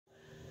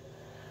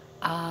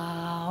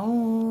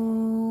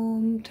Aum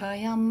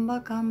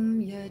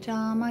trayambakam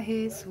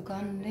yejamahe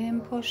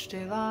sughandempush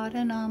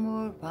devardanam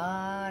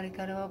urdvaar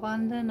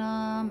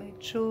rekadababandanam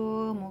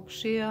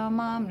mrictiore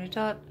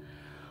mahamr.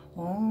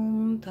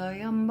 Om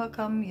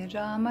trayambakam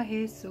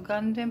yejamahe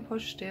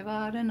sughandempush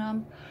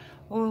devardanam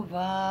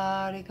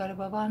urdvaar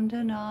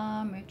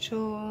rekadababandanam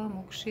mrictiore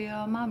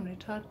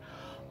mahamr.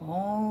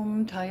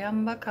 Om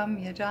trayambakam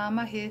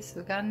yejamahe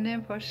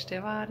sughandempush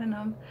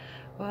devardanam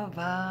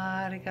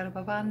urdvaar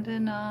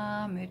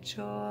rekadababandanam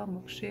mrictiore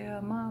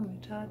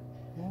mahamr.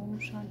 Om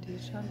shanti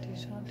shanti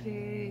shanti.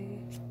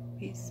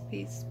 Peace,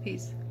 peace,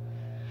 peace.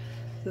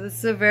 So this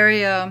is a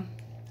very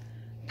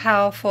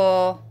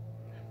powerful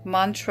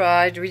mantra.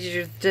 I read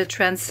you the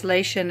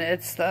translation.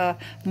 It's the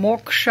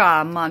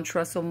moksha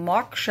mantra. So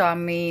moksha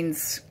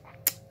means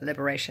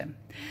liberation.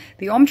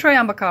 The Om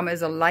Trayambakam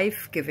is a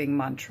life-giving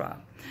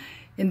mantra.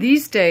 In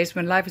these days,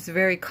 when life is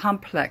very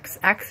complex,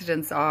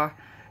 accidents are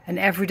an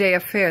everyday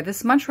affair.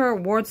 This mantra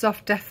wards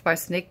off death by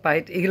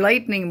snakebite,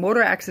 lightning,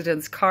 motor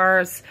accidents,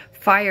 cars,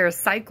 fire,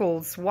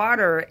 cycles,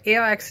 water,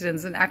 air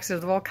accidents, and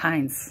accidents of all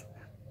kinds.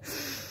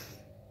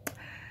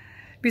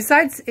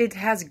 Besides, it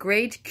has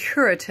great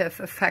curative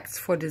effects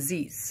for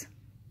disease.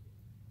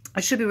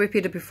 It should be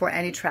repeated before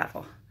any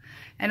travel.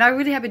 And I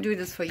really have been doing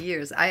this for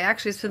years. I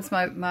actually, since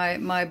my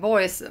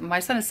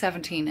son is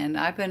 17, and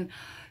I've been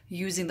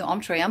using the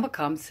Om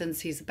Trayambakam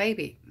since he's a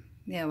baby.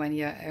 You know, when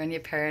you're a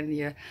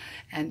parent,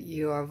 and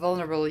you are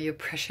vulnerable, your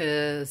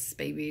precious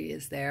baby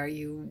is there.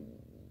 You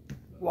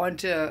want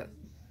to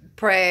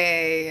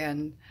pray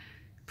and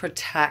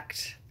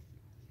protect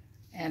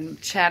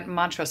and chant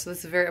mantras. So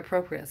this is very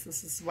appropriate.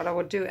 This is what I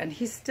would do. And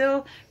he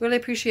still really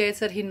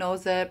appreciates it. He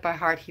knows it by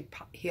heart.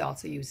 He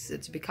also uses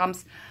it. It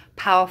becomes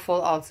powerful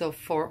also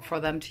for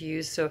them to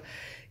use. So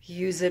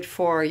use it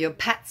for your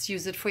pets.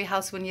 Use it for your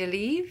house when you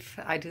leave.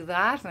 I do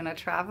that when I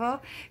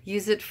travel.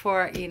 Use it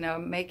for, you know,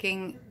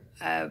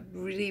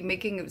 really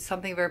making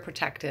something very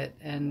protected.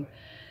 And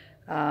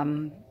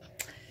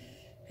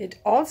it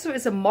also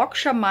is a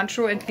moksha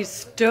mantra and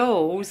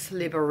bestows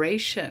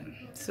liberation.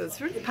 So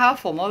it's really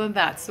powerful, more than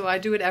that. So I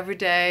do it every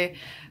day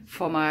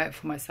for my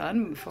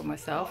son, for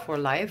myself, for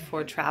life,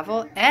 for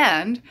travel.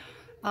 And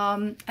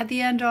at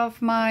the end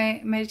of my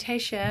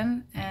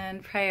meditation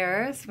and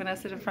prayers, when I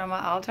sit in front of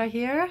my altar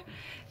here,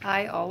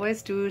 I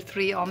always do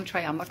 3 Om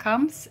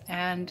Trayambakams.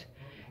 And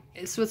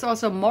so it's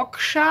also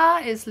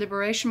moksha is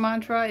liberation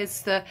mantra.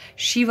 It's the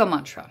Shiva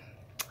mantra.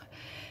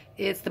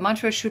 The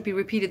mantra should be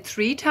repeated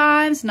 3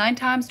 times, 9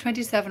 times,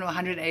 27 or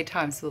 108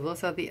 times. So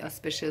those are the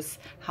auspicious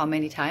how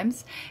many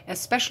times,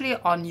 especially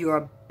on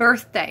your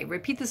birthday.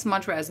 Repeat this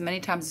mantra as many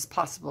times as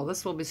possible.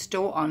 This will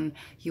bestow on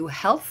you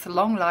health,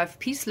 long life,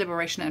 peace,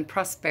 liberation, and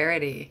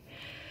prosperity.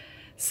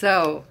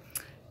 So,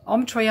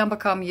 Om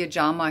Trayambakam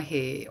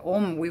yejamahe.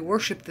 Om, we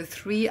worship the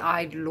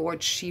 3-eyed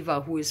Lord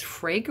Shiva, who is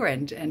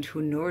fragrant and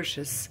who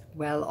nourishes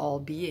well all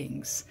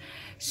beings.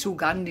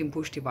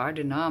 Sughandempush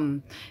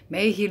devardanam.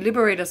 May he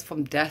liberate us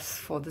from death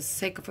for the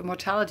sake of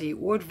immortality.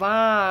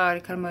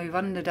 Urdvaar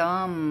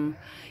rekadababandanam.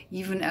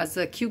 Even as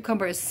a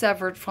cucumber is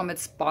severed from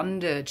its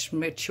bondage,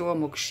 mrictiore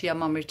murkshir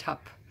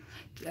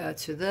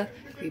to the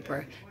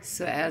creeper.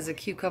 So as a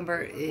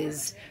cucumber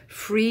is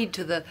freed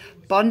to the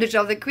bondage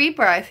of the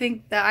creeper, I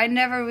think that I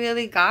never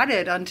really got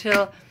it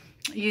until,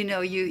 you know,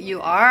 you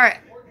are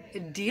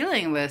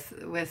dealing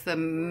with the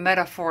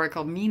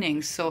metaphorical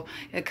meaning. So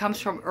it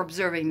comes from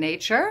observing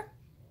nature.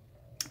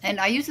 And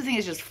I used to think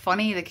it's just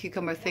funny, the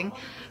cucumber thing.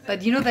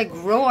 But you know, they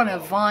grow on a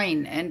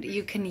vine and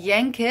you can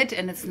yank it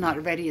and it's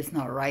not ready, it's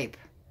not ripe.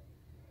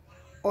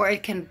 Or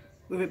it can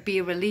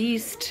be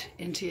released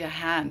into your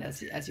hand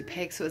as you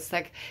pick. So it's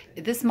like,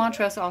 this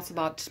mantra is also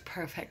about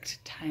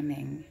perfect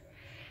timing.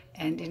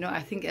 And you know,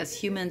 I think as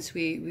humans,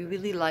 we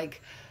really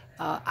like,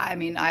 I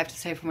mean, I have to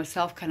say for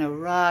myself, kind of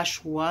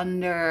rush,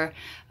 wonder.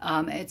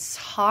 It's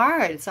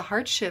hard, it's a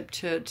hardship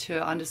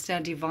to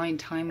understand divine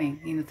timing.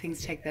 You know,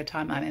 things take their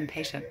time, I'm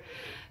impatient.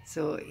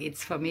 So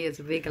for me, it's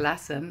a big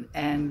lesson.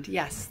 And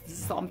yes, this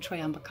is the Om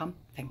Trayambakam.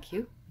 Thank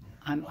you.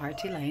 I'm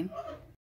Artie Lane.